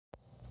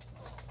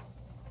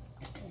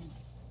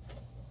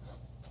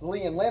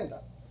Lee and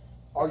Linda,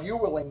 are you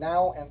willing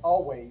now and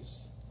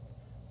always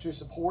to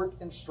support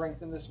and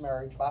strengthen this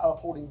marriage by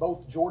upholding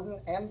both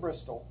Jordan and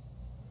Bristol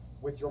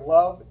with your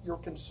love, your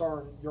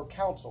concern, your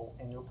counsel,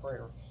 and your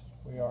prayers?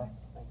 We are.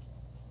 Thank you.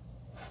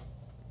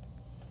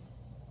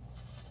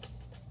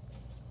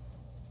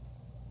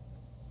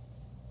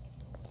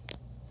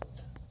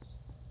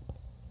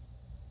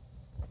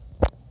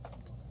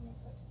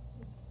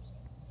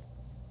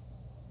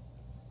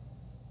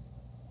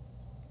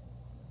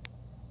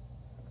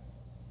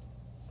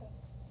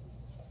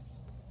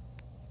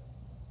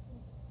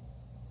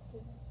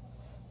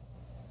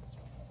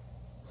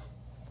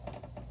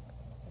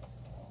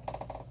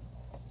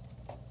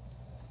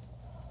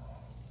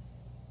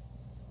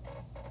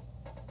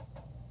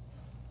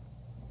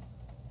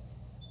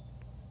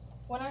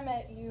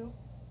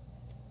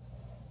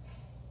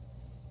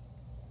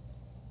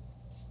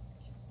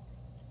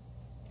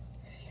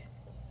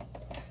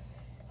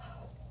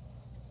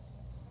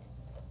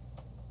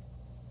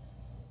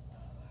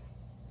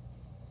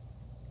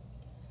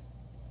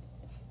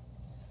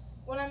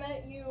 When I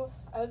met you,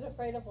 I was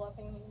afraid of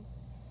loving you.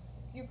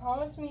 You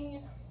promised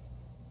me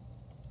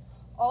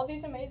all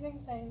these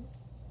amazing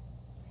things,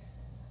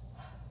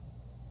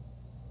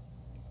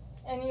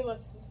 and you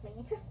listened to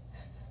me.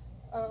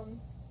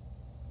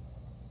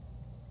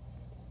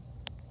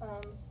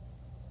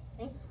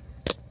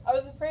 I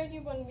was afraid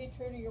you wouldn't be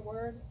true to your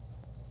word,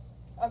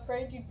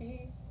 afraid you'd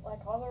be like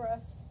all the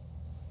rest.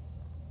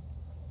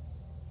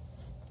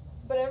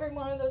 But every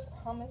one of those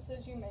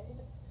promises you made,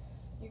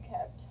 you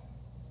kept.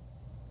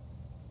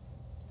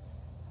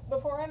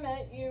 Before I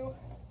met you,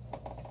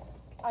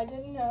 I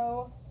didn't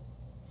know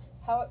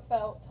how it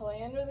felt to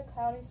lay under the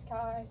cloudy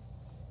sky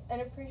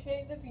and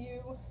appreciate the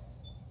view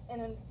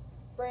in a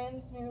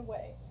brand new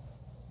way.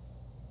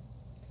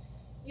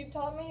 You've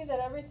taught me that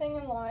everything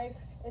in life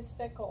is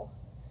fickle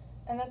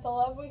and that the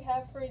love we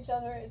have for each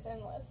other is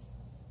endless.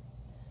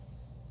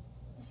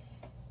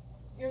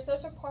 You're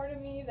such a part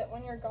of me that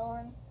when you're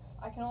gone,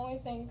 I can only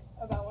think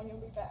about when you'll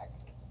be back.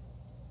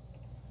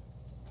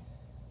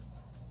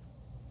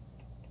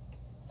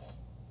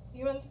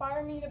 You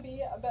inspire me to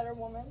be a better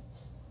woman.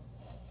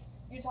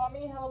 You taught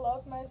me how to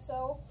love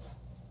myself.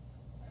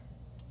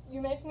 You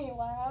make me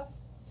laugh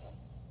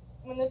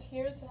when the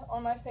tears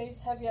on my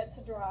face have yet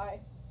to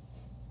dry.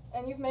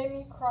 And you've made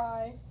me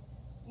cry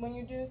when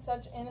you do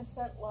such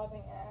innocent,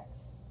 loving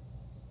acts.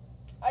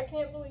 I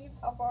can't believe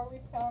how far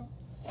we've come,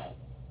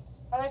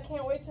 and I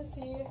can't wait to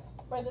see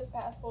where this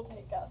path will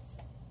take us.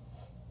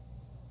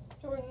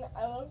 Jordan,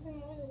 I love you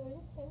more than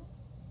anything.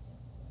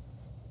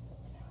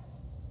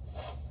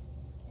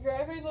 You're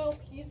every little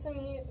piece of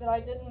me that I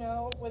didn't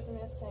know was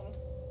missing.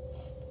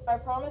 I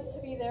promise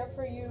to be there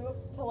for you,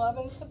 to love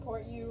and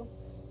support you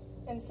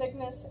in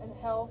sickness and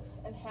health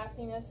and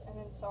happiness and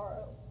in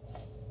sorrow.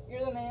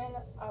 You're the man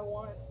I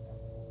want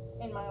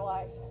in my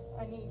life.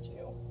 I need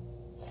you.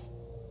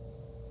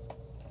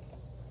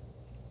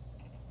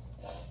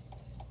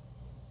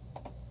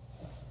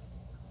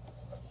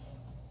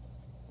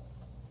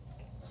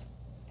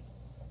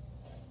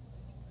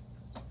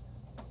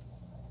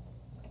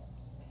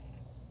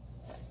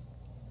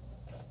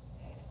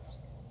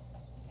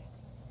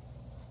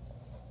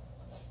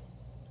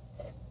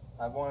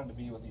 I've wanted to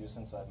be with you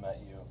since I've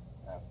met you.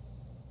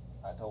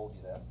 I told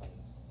you that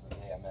from the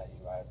day I met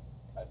you. I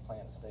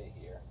plan to stay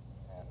here,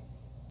 and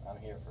I'm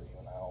here for you,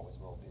 and I always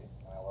will be.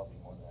 And I love you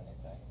more than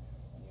anything,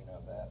 and you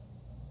know that.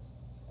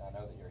 And I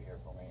know that you're here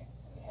for me,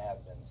 and you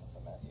have been since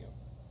I met you.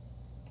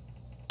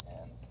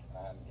 And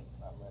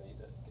I'm ready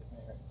to get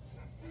married.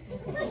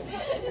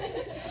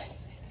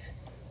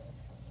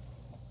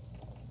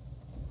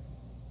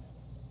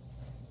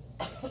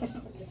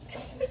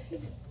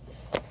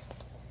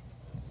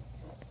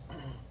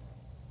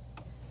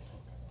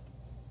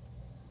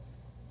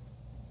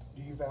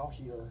 Do you vow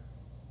here,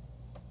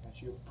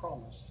 as you have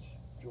promised,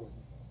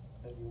 Jordan,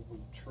 that you will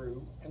be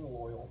true and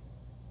loyal,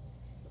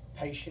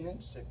 patient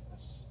in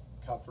sickness,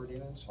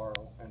 comforting in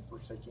sorrow, and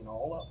forsaking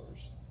all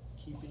others,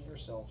 keeping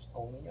yourselves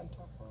only unto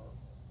her,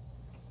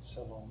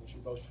 so long as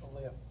you both shall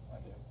live? I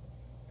do.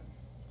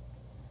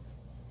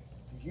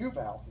 Do you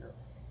vow here,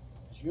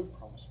 as you have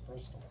promised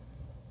Bristol,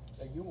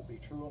 that you will be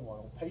true and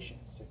loyal,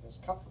 patient in sickness,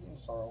 comforting in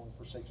sorrow, and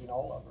forsaking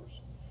all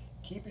others,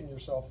 keeping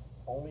yourself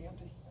only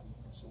unto him,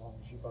 so long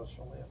as you both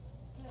shall live?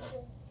 I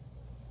do.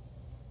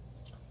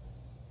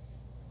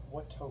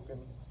 What token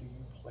do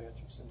you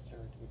pledge of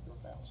sincerity of your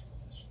vows for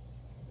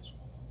this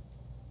woman?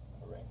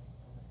 A ring.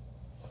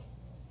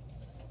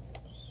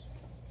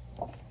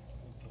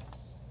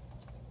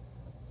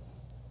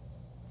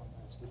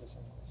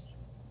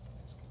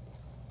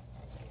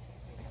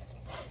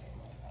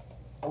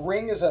 A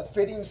ring is a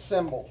fitting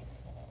symbol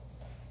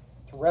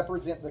to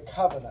represent the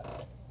covenant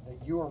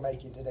that you are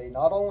making today.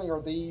 Not only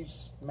are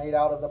these made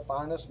out of the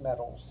finest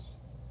metals,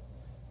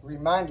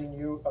 reminding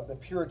you of the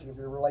purity of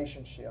your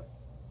relationship,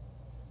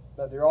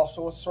 but they're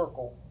also a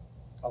circle,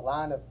 a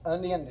line of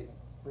unending,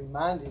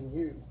 reminding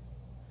you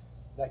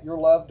that your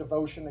love,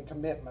 devotion, and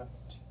commitment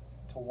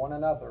to one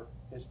another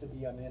is to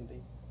be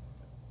unending.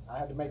 I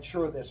had to make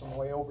sure of this on the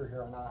way over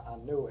here, and I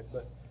knew it,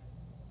 but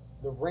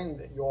the ring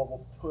that you all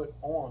will put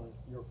on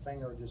your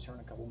finger just here in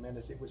a couple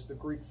minutes, it was the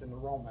Greeks and the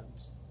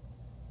Romans,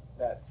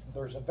 that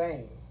there's a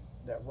vein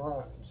that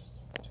runs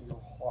to your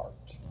heart.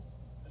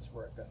 That's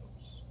where it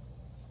goes.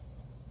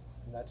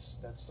 And that's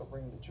the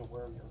ring that you'll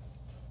wear on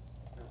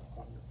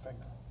your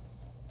finger.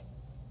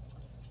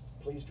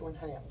 Please join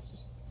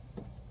hands.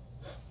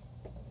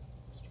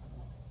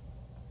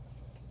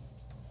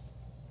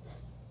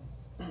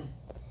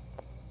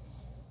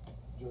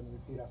 Jordan,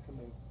 repeat after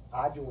me.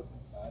 I, Jordan.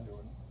 I,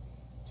 Jordan.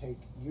 Take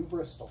you,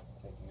 Bristol.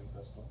 Take you,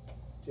 Bristol.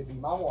 To be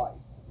my wife.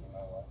 To be my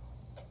wife.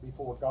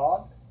 Before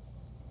God.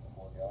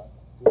 Before God.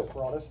 Who has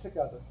brought us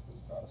together. Who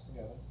has brought us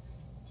together.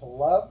 To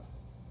love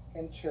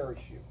and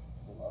cherish you.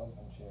 To love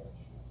and cherish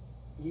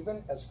you.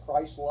 Even as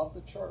Christ loved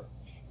the church.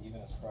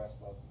 Even as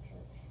Christ loved the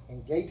church.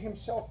 And gave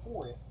himself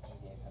for it. And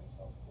gave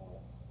himself for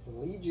it. To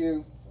lead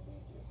you. To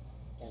lead you.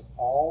 In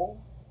all.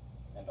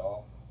 And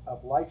all.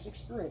 Of life's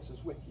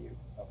experiences with you.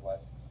 Of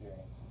life's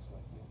experiences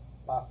with you.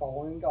 By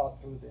following God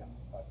through them.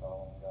 By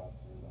following God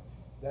through them.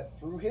 That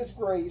through his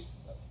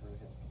grace. That through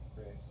his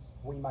grace.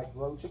 We might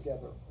grow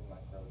together. We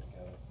might grow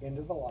together.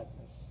 Into the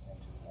likeness.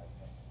 Into the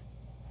likeness.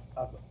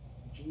 Of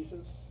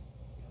Jesus.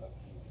 Of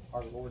Jesus.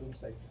 Our Lord and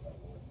Savior. Our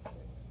Lord and Savior.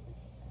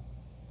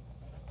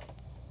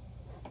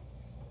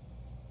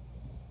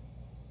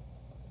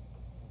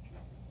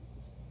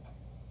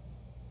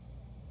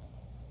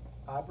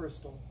 I,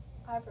 Bristol.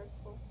 I,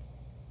 Bristol.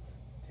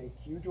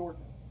 Take you,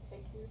 Jordan.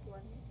 Take you,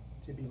 Jordan.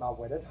 To be my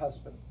wedded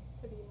husband.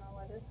 To be my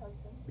wedded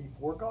husband.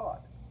 Before God.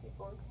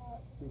 Before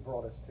God. Who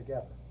brought us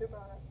together. Who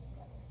brought us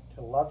together.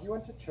 To love you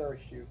and to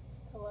cherish you.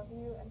 To love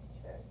you and to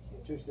cherish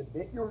you. To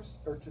submit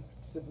to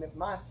submit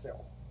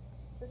myself.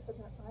 To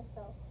submit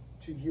myself.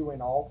 To you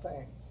in all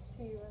things.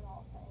 To you in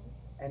all things.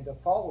 And to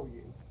follow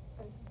you.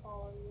 And to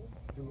follow you.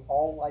 Through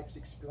all life's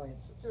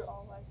experiences. Through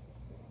all life's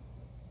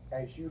experiences.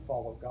 As you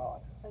follow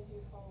God. As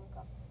you follow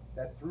God.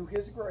 That through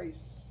his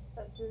grace.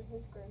 That through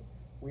his grace.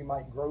 We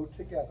might grow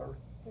together.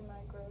 We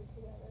might grow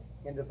together.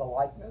 Into the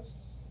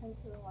likeness.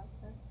 Into the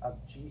likeness. Of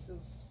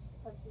Jesus.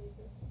 Of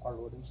Jesus. Our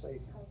Lord and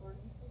Savior. Our Lord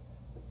and Savior.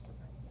 That's right.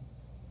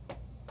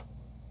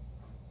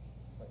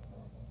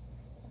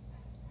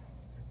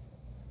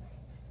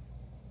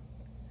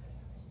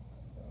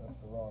 That's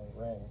the wrong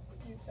ring.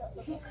 You shut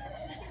the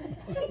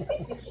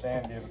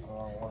Shan gave us the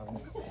wrong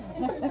ones.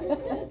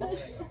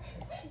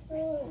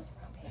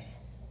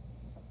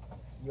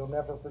 You'll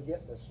never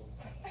forget this one.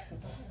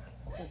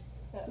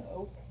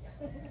 Uh-oh.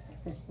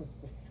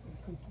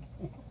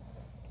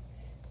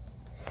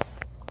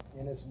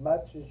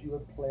 Inasmuch as you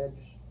have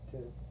pledged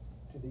to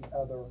the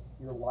other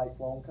your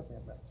lifelong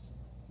commitments,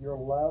 your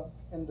love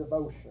and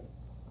devotion,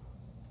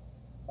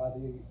 by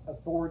the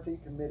authority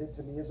committed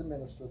to me as a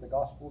minister of the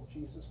gospel of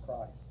Jesus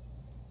Christ,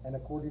 and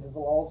according to the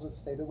laws of the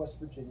state of West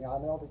Virginia, I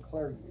now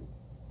declare you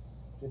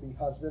to be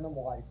husband and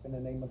wife in the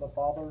name of the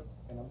Father,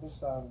 and of the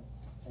Son,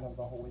 and of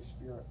the Holy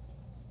Spirit.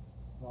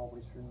 And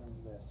always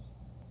remember this.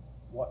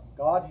 What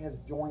God has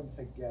joined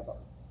together,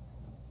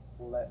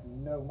 let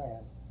no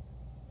man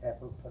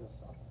ever put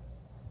asunder.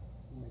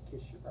 You may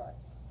kiss your bride.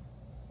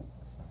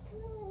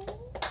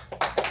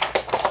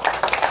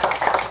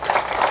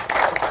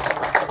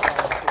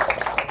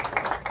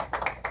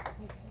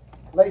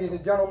 Ladies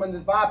and gentlemen,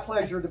 it's my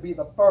pleasure to be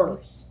the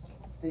first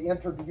to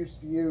introduce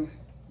to you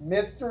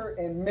Mr.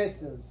 and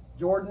Mrs.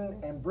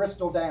 Jordan and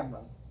Bristol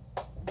Damron.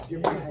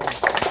 Give them a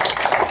hand.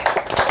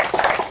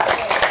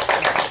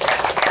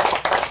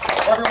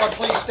 Everyone,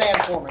 please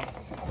stand for me.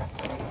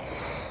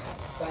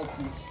 Thank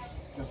you.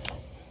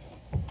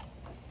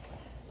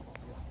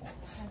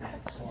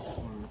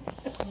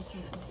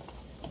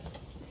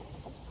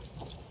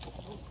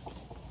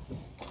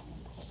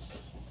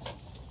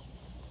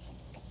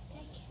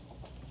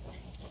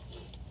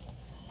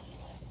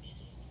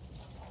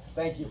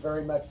 Thank you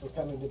very much for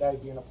coming today,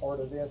 being a part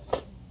of this.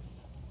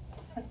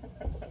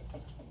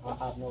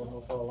 I've known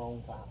her for a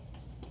long time.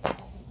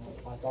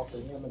 I talked to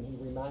him and he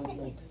reminds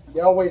me.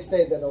 They always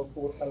say that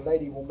a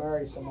lady will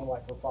marry someone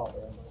like her father.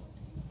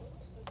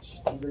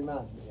 He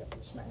reminds me of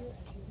this man.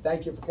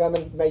 Thank you for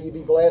coming. May you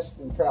be blessed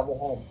and travel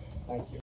home. Thank you.